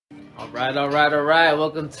All right.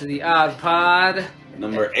 Welcome to the Odd Pod.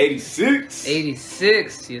 Number 86.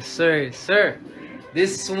 86. Yes, sir. Yes, sir.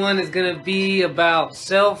 This one is going to be about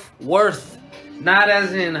self-worth. Not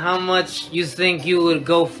as in how much you think you would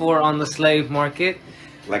go for on the slave market.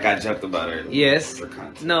 Like I joked about earlier. Yes. For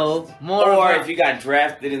context. No. More or about, if you got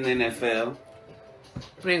drafted in the NFL.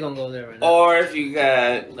 we ain't going to go there right now. Or if you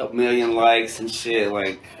got a million likes and shit.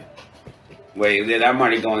 Like, wait, I'm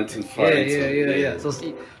already going too far into it. Yeah. So,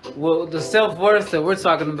 well, the self-worth that we're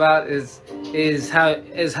talking about is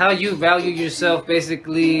how you value yourself,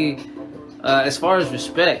 basically, as far as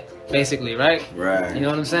respect, basically, right? Right. You know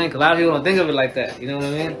what I'm saying? 'Cause a lot of people don't think of it like that. You know what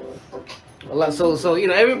I mean? So you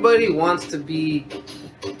know, everybody wants to be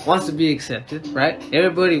accepted, right?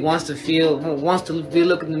 Everybody wants to be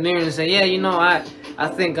looking in the mirror and say, yeah, you know, I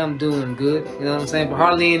think I'm doing good. You know what I'm saying? But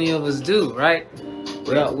hardly any of us do, right?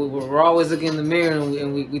 We're always looking in the mirror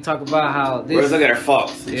and we talk about how this. We're looking at our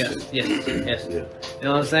faults. Yes. Yeah. You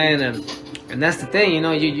know what I'm saying? And that's the thing, you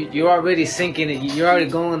know, you're already sinking it. You're already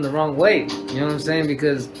going the wrong way. You know what I'm saying?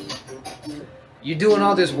 Because you're doing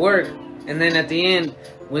all this work, and then at the end,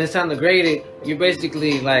 when it's time to grade it, you're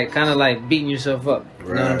basically kind of beating yourself up.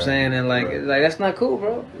 You know what I'm saying? And that's not cool,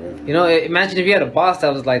 bro. Right. You know, imagine if you had a boss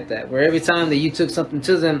that was like that, where every time that you took something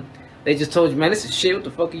to them, they just told you, man, this is shit. What the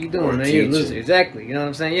fuck are you doing? Man, you're a loser. Exactly. You know what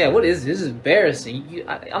I'm saying? Yeah. What is this? This is embarrassing.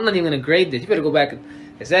 I'm not even gonna grade this. You better go back.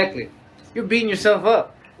 Exactly. You're beating yourself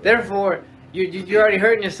up. Therefore, you're already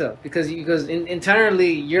hurting yourself because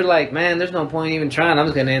internally you're like, man, there's no point even trying. I'm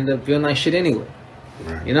just gonna end up feeling like shit anyway.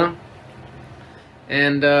 Right. You know.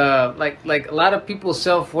 And like a lot of people's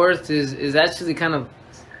self-worth is actually kind of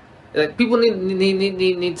like people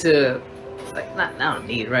need to. I don't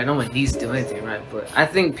need, right? No one needs to do anything, right? But I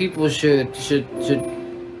think people should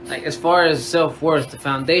like, as far as self-worth, the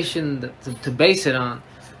foundation to base it on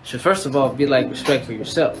should first of all be like respect for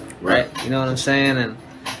yourself, right? You know what I'm saying?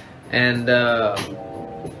 And that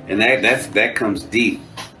comes deep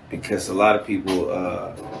because a lot of people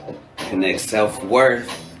connect self-worth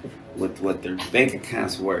with what their bank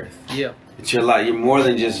account's worth. Yeah. But you're more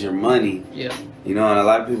than just your money. Yeah. You know, and a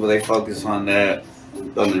lot of people, they focus on that.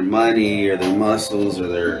 On their money or their muscles or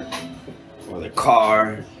their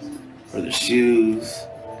car or their shoes.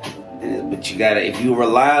 But you gotta, if you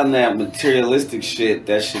rely on that materialistic shit,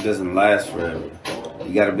 that shit doesn't last forever.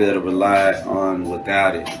 You gotta be able to rely on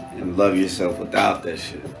without it and love yourself without that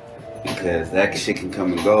shit. Because that shit can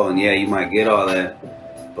come and go, and yeah, you might get all that,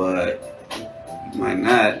 but you might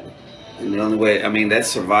not. And the only way, I mean, that's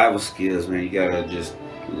survival skills, man. You gotta just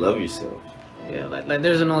love yourself. Yeah, like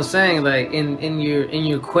there's an old saying, like in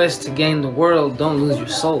your quest to gain the world, don't lose your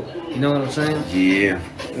soul. You know what I'm saying? Yeah.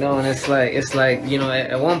 You know, and it's like you know,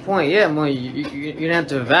 at one point, yeah, man, you're gonna have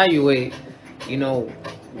to evaluate, you know,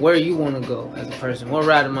 where you want to go as a person. What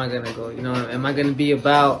route am I gonna go? You know, am I gonna be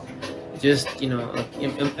about just, you know,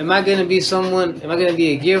 am I gonna be someone? Am I gonna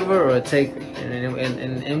be a giver or a taker?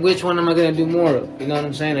 And which one am I gonna do more of? You know what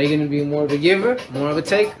I'm saying? Are you gonna be more of a giver, more of a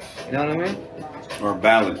taker? You know what I mean? Or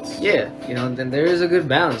balance. Yeah, you know, then there is a good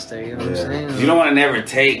balance there, you know what I'm saying? You don't want to never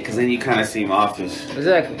take, because then you kind of seem offish.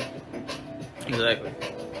 Exactly.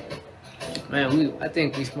 Man, I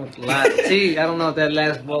think we smoked a lot of tea. I don't know if that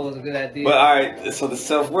last ball was a good idea. But alright, so the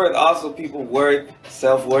self-worth, also people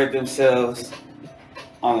self-worth themselves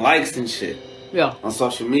on likes and shit. Yeah. On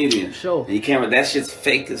social media. Sure. And you can't, that shit's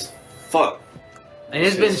fake as fuck. And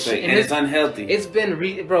it's been and it's unhealthy. It's been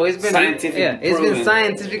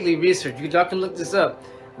scientifically researched. Y'all can look this up.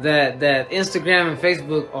 That Instagram and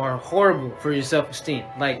Facebook are horrible for your self-esteem.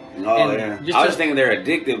 Like, I was thinking they're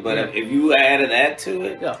addictive, but if you added that to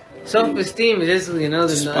it, yeah. Self-esteem is basically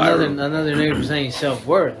another name for saying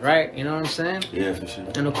self-worth, right? You know what I'm saying? Yeah, for sure.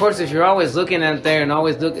 And of course, if you're always looking at there and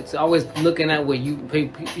always looking at what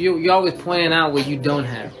you're always pointing out what you don't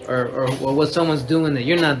have, or what someone's doing that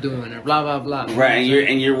you're not doing, or blah blah blah. Right,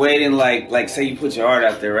 and you're waiting like say you put your art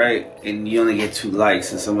out there, right, and you only get 2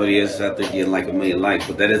 likes, and somebody else is out there getting like 1 million likes,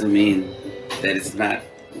 but that doesn't mean that it's not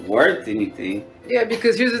worth anything. Yeah,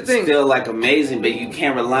 because here's the thing. It's still like amazing, but you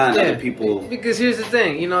can't rely on other people. Because here's the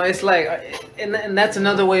thing, you know, it's like, and that's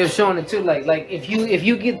another way of showing it too. Like if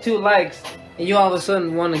you get 2 likes and you all of a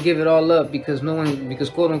sudden want to give it all up because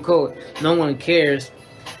quote unquote no one cares,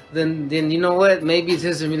 then you know what? Maybe it's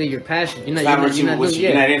just really your passion. You're not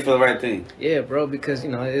in for the right thing. Yeah, bro. Because you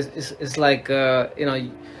know it's like you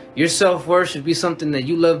know. Your self-worth should be something that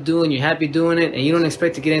you love doing, you're happy doing it, and you don't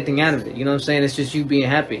expect to get anything out of it. You know what I'm saying? It's just you being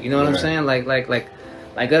happy. You know what I'm saying? Like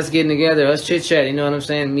us getting together, us chit-chat, you know what I'm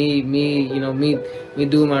saying? Me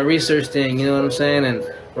doing my research thing, you know what I'm saying? And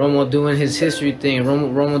Romo doing his history thing,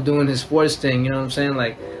 Romo doing his sports thing. You know what I'm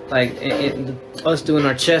saying? Us doing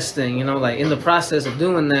our chess thing. You know, like in the process of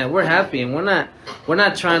doing that, we're happy, and we're not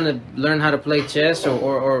trying to learn how to play chess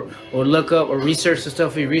or look up or research the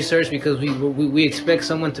stuff we research because we expect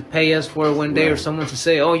someone to pay us for it one day, or someone to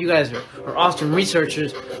say, oh, you guys are awesome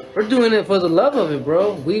researchers. We're doing it for the love of it,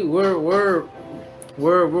 bro. We're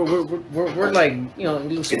like, you know,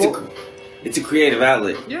 it's a creative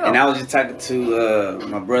outlet. Yeah. And I was just talking to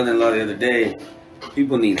my brother-in-law the other day.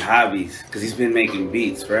 People need hobbies because he's been making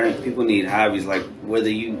beats, right? People need hobbies, like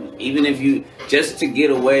even if you just to get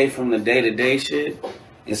away from the day-to-day shit.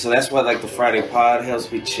 And so that's why, like, the Friday pod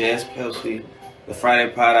helps me, chess helps me. The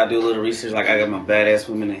Friday pod, I do a little research, like I got my Badass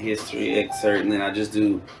Women in History excerpt, and then I just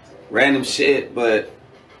do random shit, but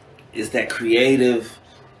it's that creative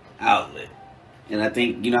outlet. And I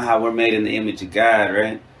think, you know how we're made in the image of God,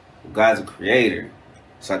 right? God's a creator.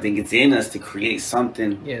 So I think it's in us to create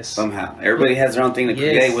something somehow. Everybody has their own thing to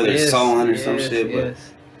create, whether it's sewing or some shit. But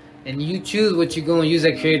and you choose what you're going to use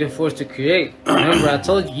that creative force to create. Remember, I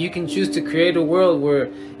told you can choose to create a world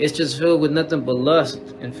where it's just filled with nothing but lust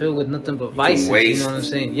and filled with nothing but vices. You know what I'm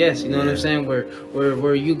saying? Yes, you know what I'm saying?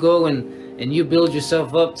 Where you go and you build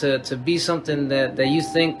yourself up to be something that you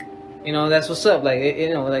think, you know, that's what's up. Like,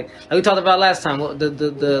 you know, like we talked about last time.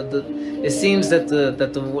 It seems that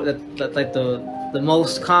the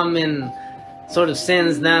most common sort of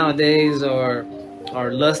sins nowadays are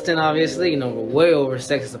lusting. Obviously, you know, we're way over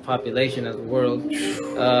sex the population of the world.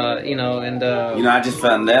 You know, and you know, I just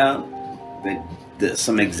found out that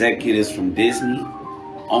some executives from Disney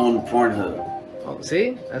own Pornhub. Oh,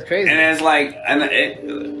 see, that's crazy. And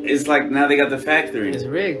it's like now they got the factory. It's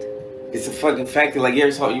rigged. It's a fucking factory. Like, you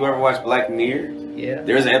ever watch Black Mirror? Yeah.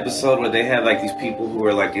 There's an episode where they have like these people who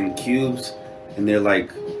are like in cubes and they're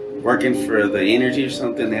like working for the energy or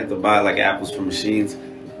something. They have to buy like apples from machines.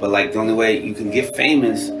 But like the only way you can get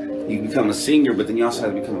famous, you become a singer, but then you also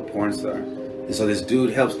have to become a porn star. And so this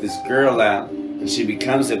dude helps this girl out and she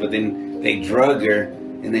becomes it, but then they drug her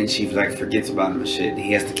and then she like forgets about him and shit. And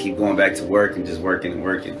he has to keep going back to work and just working and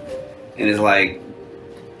working. And it's like,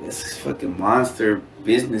 this fucking monster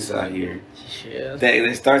business out here. Yeah.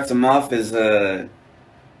 They starts them off as a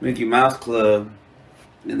Mickey Mouse Club,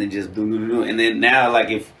 and then just boom, and then now like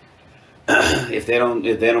if they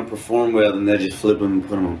don't perform well, then they just flip them and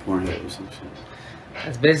put them on Pornhub or some shit.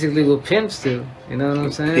 That's basically what pimps do. You know what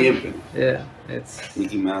I'm saying? Pimping. Yeah, it's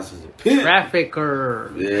Mickey Mouse is a pimp.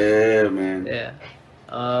 Trafficker. Yeah, man. Yeah.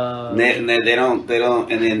 They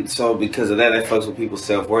don't, and then so because of that, that fucks with people's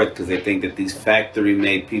self-worth because they think that these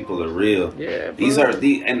factory-made people are real. Yeah, these are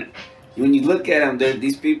and when you look at them,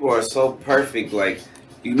 these people are so perfect. Like,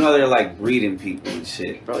 you know, they're like breeding people and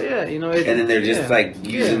shit. Bro, yeah, you know. And then they're just like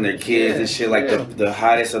using their kids and shit, like the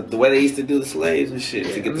hottest, the way they used to do the slaves and shit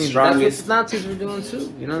to get the strongest. That's what the Nazis were doing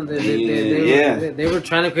too. You know, they were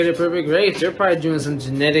trying to create a perfect race. They're probably doing some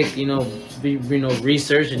genetic,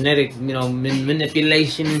 research, genetic,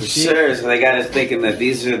 manipulation and shit. Sure, so they got us thinking that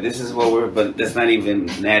this is what we're, but that's not even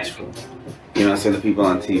natural. You know, so the people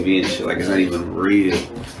on TV and shit, like, it's not even real,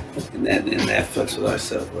 and that fucks with our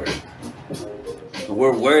self-worth.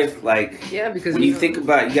 We're worth, like, because when you think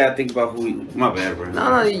about, you gotta think about who we, my bad, bro.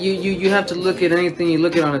 No, you have to look at anything you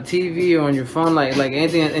look at on a TV or on your phone, like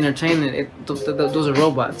anything entertainment. Those are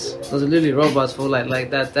robots. Those are literally robots for like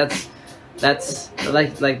that. That's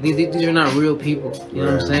like these are not real people. You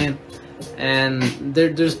know what I'm saying? And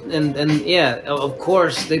there's of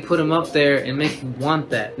course they put them up there and make you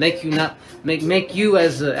want that, make you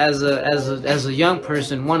as a young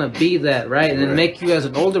person want to be that, right? And then make you as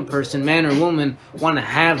an older person, man or woman, want to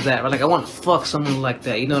have that, right? Like, I want to fuck someone like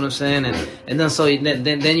that, you know what I'm saying? And then so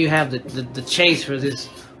then you have the chase for this.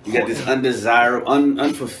 You got this undesirable,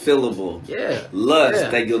 unfulfillable lust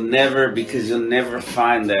that you'll never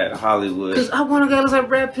find that Hollywood. Because I want a guy that looks like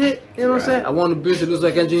Brad Pitt, you know what I'm saying? I want a bitch that looks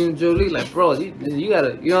like Angelina Jolie. Like, bro, you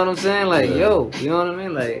gotta, you know what I'm saying? Like, yo, you know what I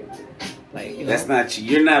mean? Like, you know. That's not you.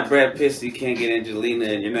 You're not Brad Pitt, so you can't get Angelina,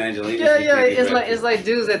 and you're not Angelina. Yeah. It's like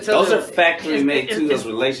dudes that tell those are factory made too. Those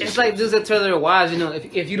relationships. It's like dudes that tell their wives, you know,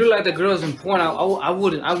 if you look like the girls in porn, I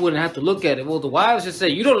wouldn't have to look at it. Well, the wives just say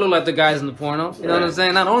you don't look like the guys in the porno. You know what I'm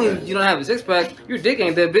saying? Not only you don't have a six pack, your dick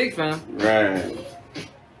ain't that big, fam. Right.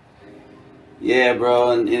 Yeah,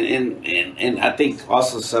 bro, and I think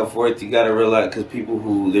also self-worth, you gotta realize, because people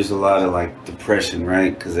who, there's a lot of like depression,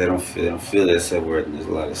 right? Because they don't feel that self-worth, and there's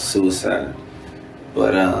a lot of suicide.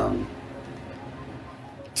 But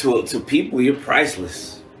to people, you're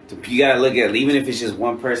priceless. You gotta look at, even if it's just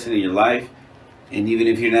one person in your life, and even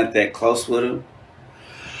if you're not that close with them,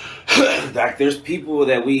 like, there's people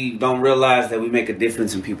that we don't realize that we make a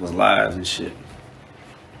difference in people's lives and shit.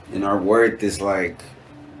 and our worth is like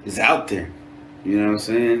is out there. You know what I'm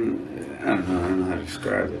saying? I don't know how to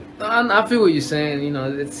describe it. I feel what you're saying. You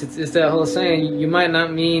know, it's that whole saying. You might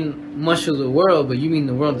not mean much to the world, but you mean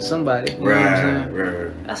the world to somebody. You know what I'm saying?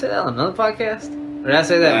 Right. Did I say that on another podcast, or did I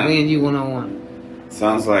say that me and you 1-on-1?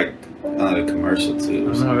 Sounds like a commercial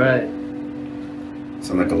too. All right.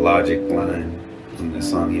 Sounds like a Logic line from the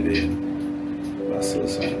song he did about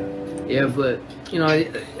suicide. Yeah, but you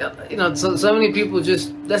know, so many people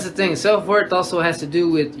just, that's the thing. Self-worth also has to do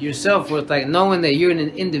with your self-worth, like knowing that you're an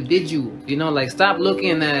individual. You know, like stop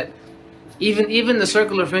looking at even the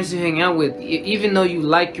circle of friends you hang out with. Even though you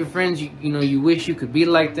like your friends, you know you wish you could be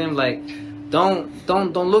like them. Like don't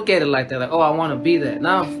look at it like that. Like, oh, I want to be that.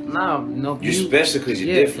 No, no. You're special because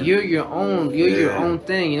you're different. You're your own. You're your own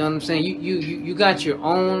thing. You know what I'm saying? You got your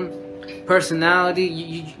own personality.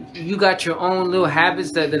 You got your own little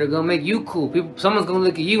habits that are gonna make you cool. Someone's gonna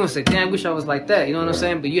look at you and say, "Damn, I wish I was like that." You know what I'm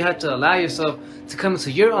saying? But you have to allow yourself to come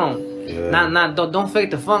into your own. Yeah. Don't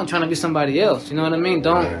fake the funk trying to be somebody else. You know what I mean?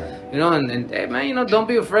 Don't. You know, and hey man, you know, don't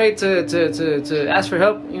be afraid to ask for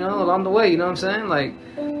help. You know, along the way. You know what I'm saying? Like.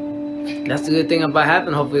 That's the good thing about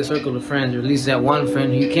having, hopefully, a circle of friends, or at least that one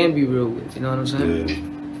friend who you can be real with. You know what I'm saying?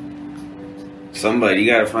 Yeah. Somebody,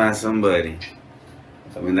 you gotta find somebody.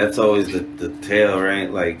 I mean, that's always the tale, right?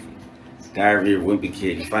 Like, Diary of a Wimpy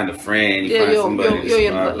Kid. You find a friend, you find somebody.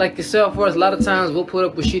 Like yourself, for us, a lot of times we'll put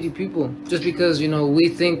up with shitty people just because, you know, we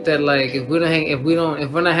think that like if we're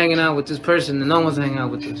not hanging out with this person, then no one's hanging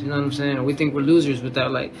out with us. You know what I'm saying? Or we think we're losers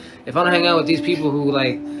without, like, if I don't hang out with these people who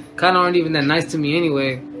like kind of aren't even that nice to me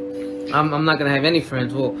anyway, I'm not gonna have any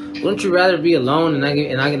friends. Well, wouldn't you rather be alone and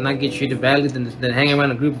I not get treated badly than hang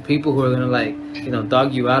around a group of people who are gonna, like, you know,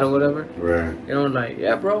 dog you out or whatever? Right. You know, like,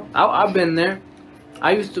 yeah, bro, I've been there.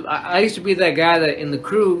 I used to be that guy that in the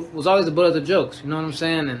crew was always the butt of the jokes. You know what I'm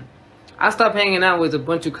saying? And I stopped hanging out with a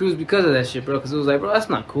bunch of crews because of that shit, bro. Because it was like, bro, that's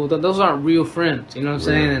not cool. Those aren't real friends. You know what I'm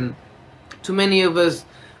saying? And too many of us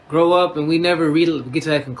grow up and we never really get to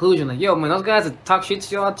that conclusion. Like, yo, man, those guys that talk shit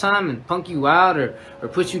to you all the time and punk you out or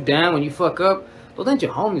put you down when you fuck up, those ain't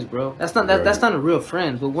your homies, bro. That's not that's not a real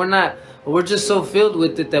friend. But we're just so filled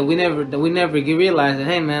with it that we never realize that,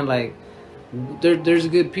 hey, man, like, there's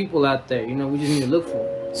good people out there. You know, we just need to look for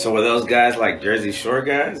them. So were those guys like Jersey Shore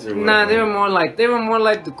guys? Or nah, they were more like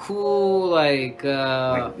the cool, like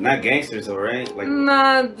not gangsters, though, right? Like,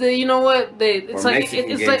 nah, you know what? It's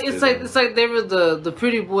like they were the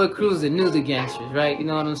pretty boy crews that knew the gangsters, right? You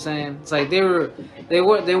know what I'm saying? It's like they were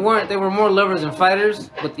more lovers than fighters,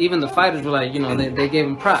 but even the fighters were like, you know, they gave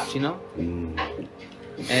them props, you know.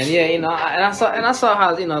 And yeah, you know, and I saw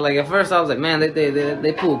how, you know, like at first I was like, man,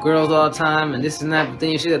 they pull girls all the time and this and that, but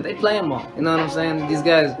then you see that they play them all. You know what I'm saying? These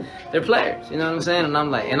guys, they're players. You know what I'm saying? And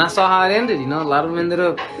I'm like, and I saw how it ended. You know, a lot of them ended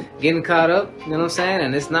up getting caught up. You know what I'm saying?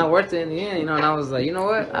 And it's not worth it in the end. You know, and I was like, you know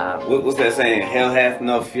what? What was that saying? Hell hath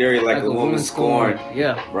no fury like a woman scorned.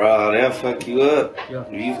 Yeah, bro, they'll fuck you up. Yeah.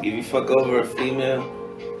 If you fuck over a female,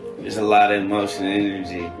 there's a lot of emotion and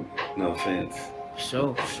energy. No offense.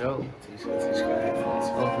 Sure.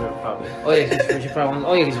 Oh yeah, she probably.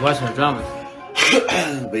 Oh yeah, he's watching the drama.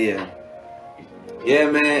 But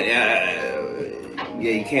yeah, man.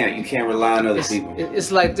 Yeah, you can't rely on other people.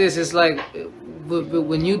 It's like this. It's like, but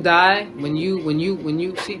when you die, when you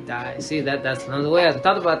die. See that's another way. I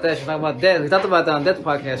thought about that. She talked about death. We talked about that on Death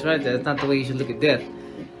Podcast, right? That's not the way you should look at death.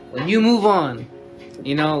 When you move on,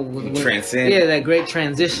 you know, transcend. Yeah, that great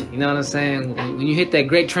transition. You know what I'm saying? When you hit that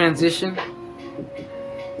great transition.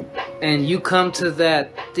 And you come to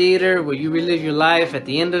that theater where you relive your life at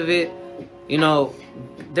the end of it, you know,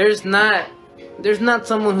 there's not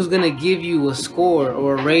someone who's gonna give you a score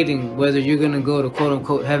or a rating whether you're gonna go to quote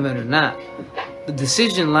unquote heaven or not. The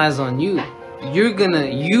decision lies on you.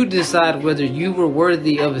 You decide whether you were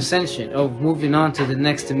worthy of ascension, of moving on to the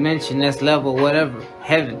next dimension, next level, whatever,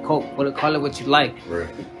 heaven, call it what you like. Right.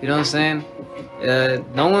 You know what I'm saying?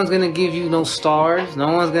 No one's gonna give you no stars.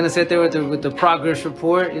 No one's gonna sit there with the progress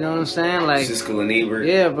report. You know what I'm saying? Like Siskel and Ebert.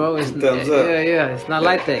 Yeah, bro. It's thumbs up. Yeah. It's not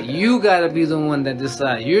like that. You gotta be the one that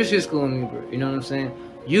decides. You're Siskel and Ebert. You know what I'm saying?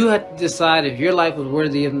 You have to decide if your life was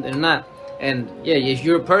worthy of it or not. And yeah, if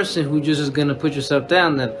you're a person who just is gonna put yourself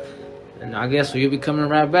down, then and I guess you'll be coming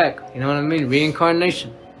right back. You know what I mean?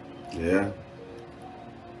 Reincarnation. Yeah.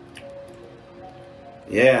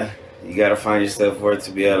 Yeah. You gotta find your self-worth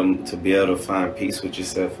to be able to find peace with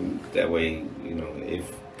yourself, and that way, you know,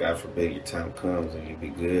 if God forbid your time comes, then you'll be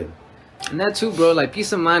good. And that too, bro. Like,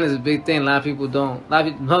 peace of mind is a big thing. A lot of people don't.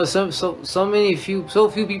 So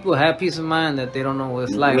few people have peace of mind that they don't know what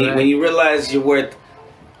it's like. When you realize you're worth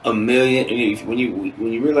 $1 million, when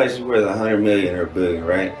you realize you're worth 100 million or $1 billion,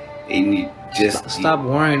 right? and you just stop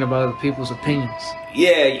worrying about other people's opinions.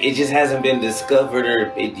 Yeah, it just hasn't been discovered,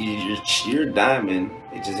 or you're a diamond.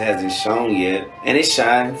 It just hasn't shown yet, and it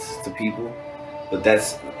shines to people. But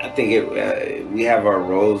I think we have our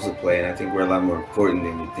roles to play, and I think we're a lot more important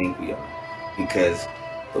than we think we are, because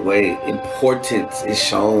the way importance is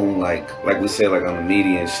shown, like we say, like on the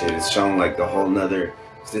media and shit, it's shown like a whole nother,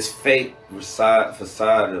 this fake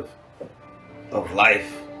facade of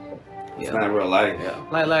life. It's not real life. Yeah.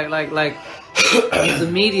 Like the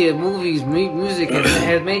media, movies, music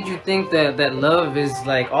has made you think that love is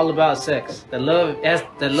like all about sex. That love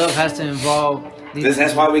has to involve.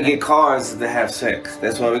 That's why we get cars to have sex.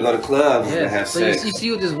 That's why we go to clubs to have sex. So you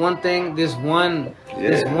see this one thing, it's we like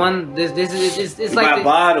buy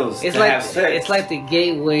bottles to have sex. It's like the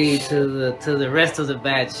gateway to the rest of the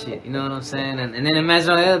bad shit. You know what I'm saying? And then imagine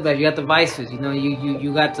on the other bad, you got the vices. You know,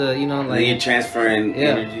 you got the, you know, like. And you're transferring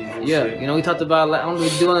energies and shit. You know, we talked about, like, we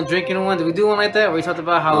do on a drinking one. Did we do one like that? Where we talked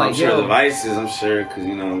about how, I'm sure the vices. I'm sure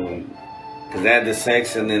because they had the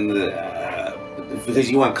sex and then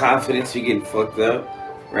because you want confidence, you're getting fucked up,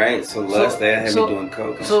 right? So lust, they have me doing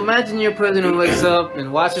coke. So imagine your president wakes up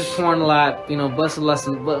and watches porn a lot, busts a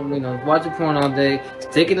lesson, watching porn all day,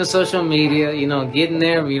 taking to social media, getting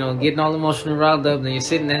there, getting all emotional riled up, then you're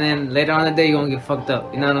sitting, and then later on in the day you're gonna get fucked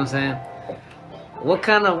up. You know what I'm saying? What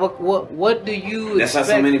kind of what do you? That's expect?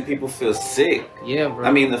 How so many people feel sick. Yeah, bro.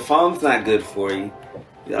 I mean, the phone's not good for you.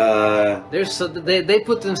 They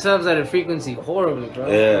put themselves at a frequency horribly, bro.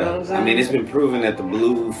 Yeah, you know what I'm I mean, it's been proven that the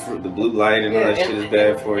blue light and all that shit is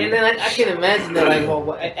bad for you. And then I can imagine that,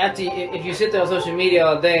 like, after if you sit there on social media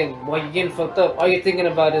all day while you're getting fucked up, all you're thinking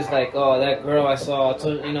about is like, oh, that girl I saw,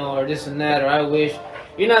 or this and that, or I wish.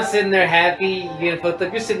 You're not sitting there happy, you're getting fucked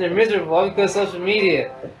up. You're sitting there miserable all because of social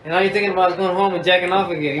media, and all you're thinking about is going home and jacking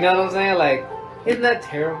off again. You know what I'm saying? Like, isn't that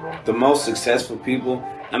terrible? The most successful people.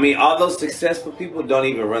 I mean, all those successful people don't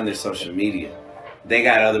even run their social media. They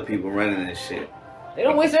got other people running that shit. They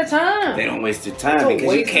don't waste their time. They don't waste their time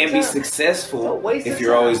because you can't be successful if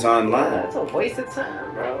you're always online. That's a waste of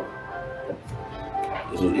time, bro.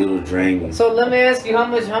 It'll drain you. So let me ask you, how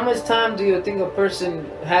much time do you think a person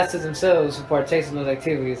has to themselves who partakes in those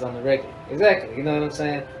activities on the regular? Exactly, you know what I'm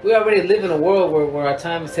saying? We already live in a world where our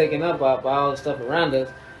time is taken up by all the stuff around us,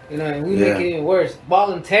 and we make it even worse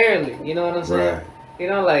voluntarily. You know what I'm saying? Right.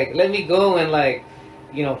 Like, let me go and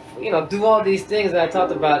do all these things that I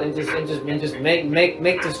talked about and just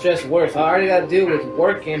make the stress worse. I already got to deal with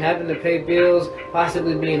working, having to pay bills,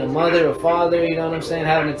 possibly being a mother or father, you know what I'm saying,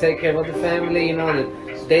 having to take care of the family,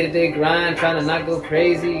 the day-to-day grind, trying to not go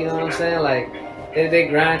crazy, you know what I'm saying, like, day-to-day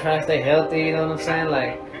grind, trying to stay healthy, you know what I'm saying,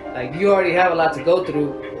 like you already have a lot to go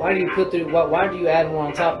through. Why do you add more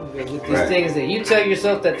on top of it with these things that you tell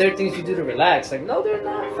yourself that they're things you do to relax? Like, no, they're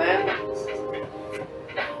not, fam.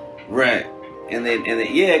 Right. And then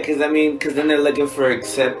because then they're looking for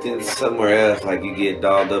acceptance somewhere else. Like, you get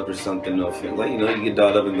dolled up or something. You get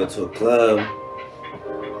dolled up and go to a club.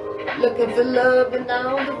 Looking for love in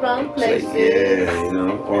all the wrong places.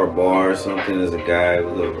 Like, or a bar or something. As a guy,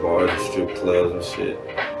 we go to bars and strip clubs and shit.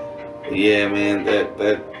 But yeah, man,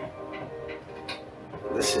 that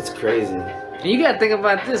shit's crazy. And you gotta think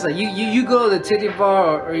about this, like you go to the titty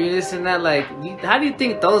bar or you this and that, like, how do you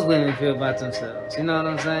think those women feel about themselves? You know what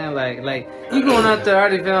I'm saying? Like you going up there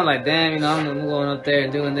already feeling like, damn, I'm going up there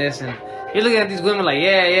and doing this, and you're looking at these women like,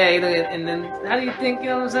 yeah, and then how do you think, you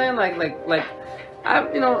know what I'm saying? Like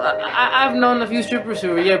I've known a few strippers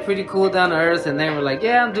who were pretty cool, down to earth, and they were like,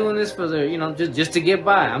 yeah, I'm doing this for the just to get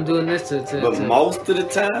by. I'm doing this to most of the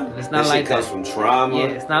time, it's not like that. Comes from trauma. Yeah,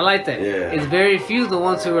 it's not like that. Yeah. It's very few the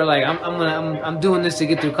ones who are like, I'm doing this to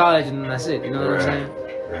get through college, and that's it. You know what I'm saying?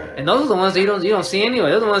 Right. And those are the ones that you don't see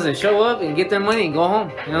anyway. They're the ones that show up and get their money and go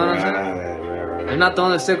home. You know what I'm saying? Right. They're not the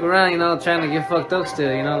ones that stick around, trying to get fucked up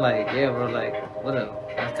still. Like, yeah, bro, like, what up?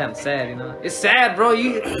 It's kind of sad, It's sad, bro.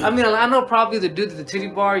 I know probably the dude at the titty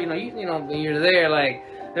bar, when you're there, like,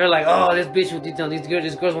 they're like, oh, this bitch with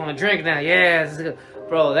these girls want to drink now. Yeah,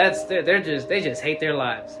 bro, they just hate their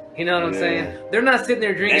lives. You know what I'm saying? They're not sitting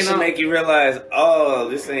there drinking. That should make you realize, oh,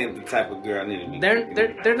 this ain't the type of girl I need to be.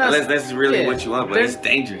 They're not. Unless that's really what you want, but it's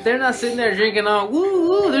dangerous. They're not sitting there drinking all woo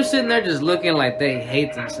woo. They're sitting there just looking like they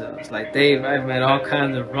hate themselves. Like, I've made all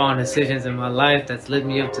kinds of wrong decisions in my life that's led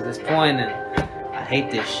me up to this point, and I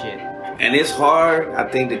hate this shit. And it's hard, I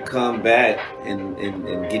think, to come back and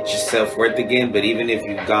get your self-worth again. But even if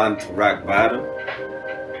you've gone to rock bottom,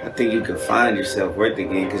 I think you can find your self-worth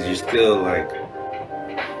again because you're still, like,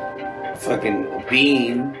 fucking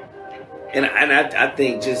being. And I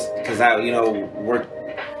think just because I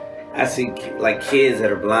see, like, kids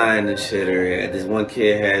that are blind and shit, or this one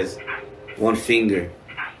kid has one finger.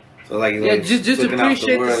 So like, Yeah, just looking out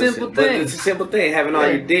appreciate the world and simple shit. But things. it's a simple thing, having all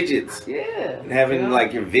Yeah. your digits Yeah. and having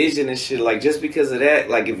like your vision and shit. Like just because of that,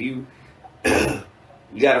 like if you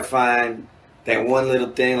you gotta find that one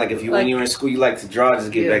little thing. Like if you when Like- you're in school, you like to draw.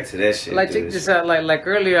 Just get Yeah. back to that shit. Like dude. check this out. Like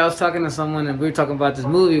earlier, I was talking to someone, and we were talking about this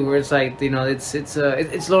movie where it's like, you know, it's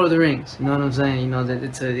Lord of the Rings. You know what I'm saying? You know that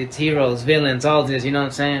it's heroes, villains, all this. You know what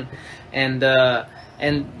I'm saying? And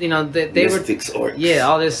you know they were Mystics, orcs. yeah,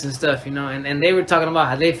 all this and stuff. You know, and they were talking about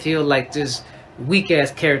how they feel like this weak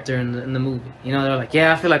ass character in the movie. You know, they're like,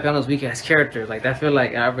 yeah, I feel like I'm those weak ass characters. Like I feel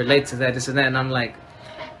like I relate to that, this and that. And I'm like,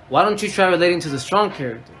 why don't you try relating to the strong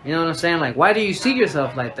character? You know what I'm saying? Like, why do you see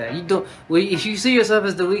yourself like that? You don't. Well, if you see yourself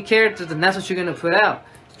as the weak character, then that's what you're gonna put out.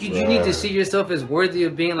 You need to Right. see yourself as worthy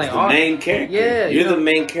of being like the main character. Yeah, you're you know, the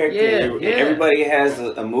main character. yeah. Everybody has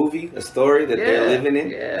a movie, a story that they're Yeah, living in,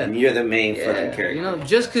 yeah. and you're the main fucking Yeah, character. you know,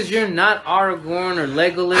 just because you're not Aragorn or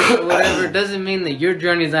Legolas or whatever doesn't mean that your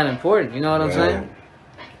journey is not important. You know what I'm saying?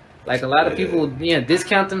 Like a lot of people,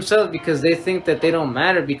 discount themselves because they think that they don't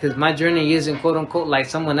matter because my journey isn't quote unquote like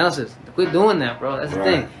someone else's. Quit doing that, bro. That's the Right.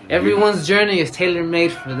 thing. Everyone's journey is tailor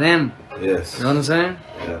made for them. Yes. You know what I'm saying?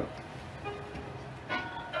 Yeah.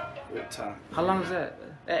 Good time. How long is that?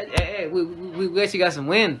 Hey, we actually got some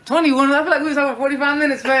wind. 21. I feel like we was talking for 45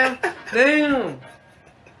 minutes, man. Damn.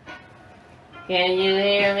 Can you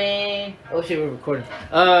hear me? Oh shit, we're recording.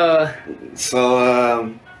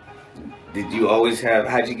 So, did you always have?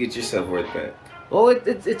 How'd you get your self-worth back? Well,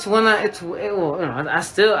 it's when well, you know, I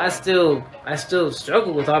still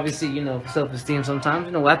struggle with obviously, you know, self-esteem sometimes.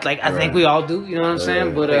 You know, I think Right. we all do. You know what I'm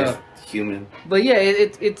saying? But It's human. But yeah,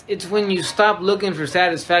 it's when you stop looking for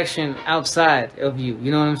satisfaction outside of you.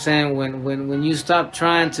 You know what I'm saying? When you stop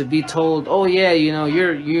trying to be told, oh yeah, you know,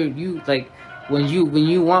 you like when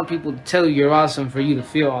you want people to tell you you're awesome for you to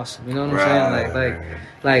feel awesome. You know what I'm saying?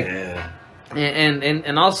 Like yeah.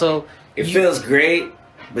 and also It feels great,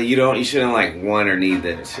 but you shouldn't like want or need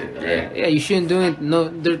that shit. Right? yeah, you shouldn't do it. No,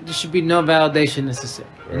 there should be no validation necessary.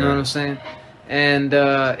 You know what I'm saying? And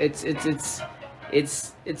it's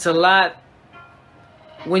a lot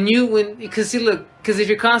because if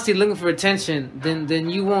you're constantly looking for attention, then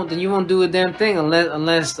you won't do a damn thing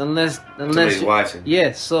unless Somebody's watching.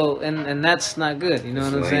 yeah. So and that's not good. You know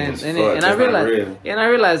what I'm lame saying? as fuck. And I That's not realize real. and I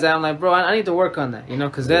realize that I'm like, bro, I need to work on that. You know,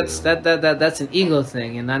 because that's an ego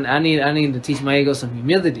thing, and I need to teach my ego some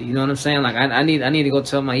humility. You know what I'm saying? Like I need to go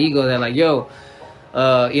tell my ego that like, yo.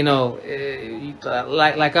 You know,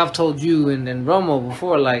 like I've told you and Romo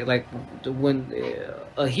before, like when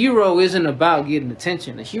a hero isn't about getting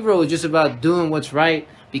attention. A hero is just about doing what's right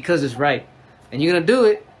because it's right, and you're gonna do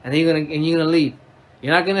it, and then you're gonna leave.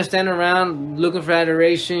 You're not gonna stand around looking for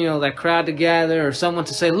adoration, you know, that crowd to gather or someone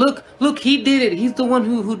to say, look, he did it. He's the one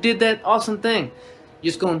who did that awesome thing.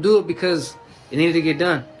 You're just gonna do it because it needed to get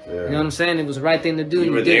done. Yeah. You know what I'm saying? It was the right thing to do.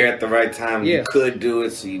 You were did there it. at the right time. Yeah. You could do it,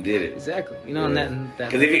 so you did it. Exactly. You know, and that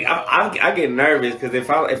Because I get nervous because if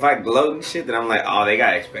I gloat and shit, then I'm like, oh, they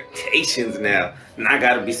got expectations now, and I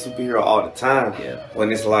gotta be superhero all the time. Yeah.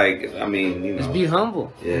 When it's like, I mean, you know, just be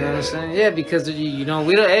humble. You know what Yeah. I'm saying? Yeah, because you know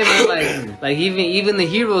we don't. Hey man, like even the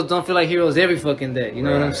heroes don't feel like heroes every fucking day. You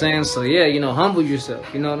know what I'm Right. saying? So yeah, you know, humble yourself.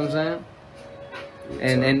 You know what I'm saying?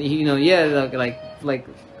 And you know, yeah, like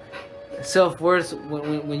self-worth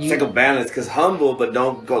when it's you like a balance. Because humble, but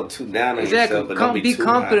don't go too down on yourself. But don't be too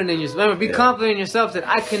confident high. in yourself. Remember, be Yeah. confident in yourself that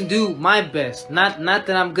I can do my best, not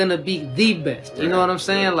that I'm gonna be the best. You know what I'm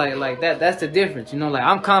saying? Like that's the difference. You know, like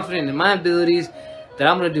I'm confident in my abilities that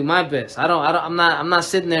I'm gonna do my best. I'm not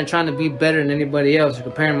sitting there trying to be better than anybody else or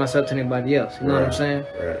comparing myself to anybody else. You know what I'm saying?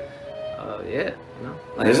 Right. Yeah. You know,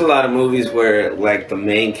 like, There's a lot of movies where like the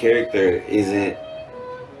main character isn't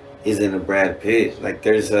a Brad Pitt. Like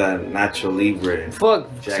there's a Nacho Libre. fuck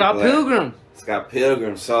Jack Scott Black. Pilgrim. Scott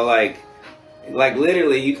Pilgrim. So like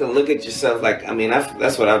literally, you can look at yourself. Like I mean,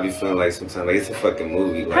 that's what I be feeling like sometimes. Like it's a fucking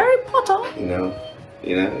movie. Like, Harry Potter. you know,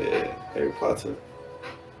 yeah, Harry Potter.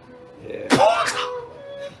 Yeah.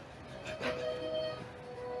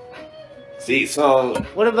 See, so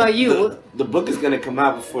What about you? the book is gonna come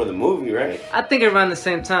out before the movie, right? I think around the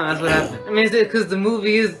same time. That's what happened. I mean, is it because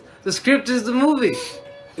the script is the movie?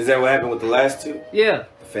 Is that what happened with the last two? Yeah.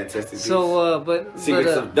 The Fantastic Beasts? So,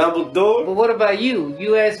 Secrets of Dumbledore. But what about you?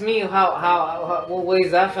 You asked me how what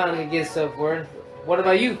ways I found to get self-worth. What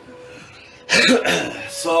about you?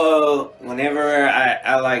 So whenever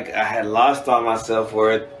I had lost all my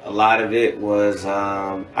self-worth, a lot of it was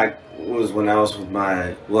when I was with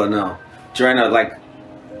my during it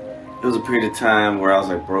was a period of time where I was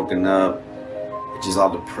like broken up, just all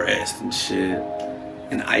depressed and shit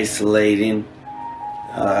and isolating.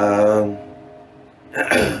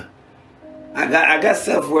 I got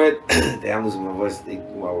self worth. Damn, I'm losing my voice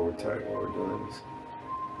while we're talking, while we're doing this.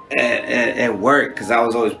 At work, because I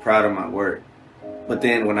was always proud of my work. But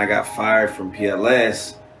then when I got fired from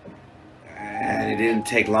PLS, and it didn't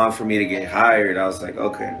take long for me to get hired, I was like,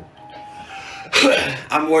 okay,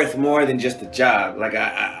 I'm worth more than just a job. Like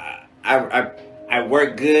I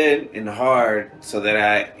work good and hard so that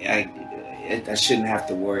I shouldn't have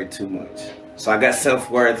to worry too much. So I got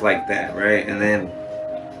self-worth like that, right? And then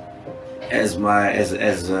as my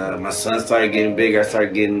son started getting bigger, I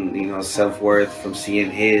started getting, self-worth from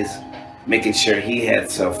seeing making sure he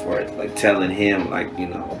had self-worth, like telling him, like,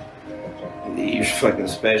 you're fucking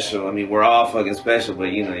special. I mean, we're all fucking special, but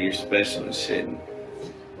you're special and shit.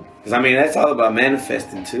 Because, I mean, that's all about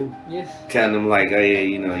manifesting, too. Yes. Telling them, like, oh, yeah,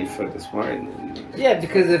 you're fucking smart. Yeah,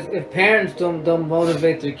 because if parents don't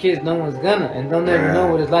motivate their kids, no one's gonna. And they'll never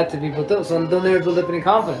know what it's like to be built up. So they'll never build up any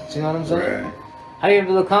confidence. You know what I'm saying? Right. How do you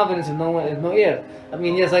build up confidence if no one... yeah. I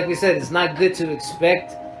mean, yes, like we said, it's not good to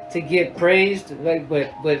expect to get praised. Like,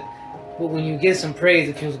 but when you get some praise,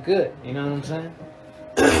 it feels good. You know what I'm saying?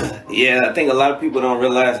 Yeah, I think a lot of people don't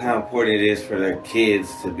realize how important it is for their kids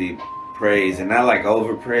to be praised, and not like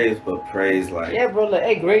overpraise, but praise like. Yeah, bro. Like,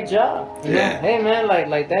 hey, great job. You know? Hey, man,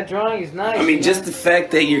 like that drawing is nice. I mean, just the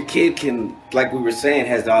fact that your kid can, like we were saying,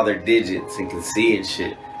 has all their digits and can see and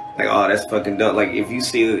shit. Like, oh, that's fucking dope. Like, if you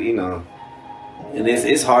see, and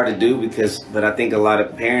it's hard to do but I think a lot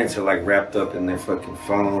of parents are like wrapped up in their fucking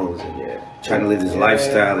phones and trying to live this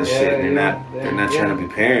lifestyle and shit. And they're not trying to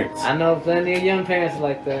be parents. I know plenty of young parents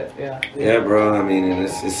like that. Yeah. Yeah, bro. I mean, and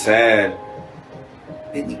it's sad.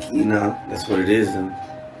 And that's what it is. And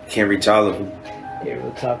can't reach all of them. Yeah,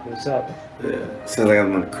 real talk. What's up? Yeah. Sounds like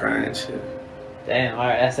I'm gonna cry and shit. Damn. All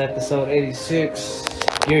right, that's episode 86.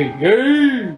 Yeah.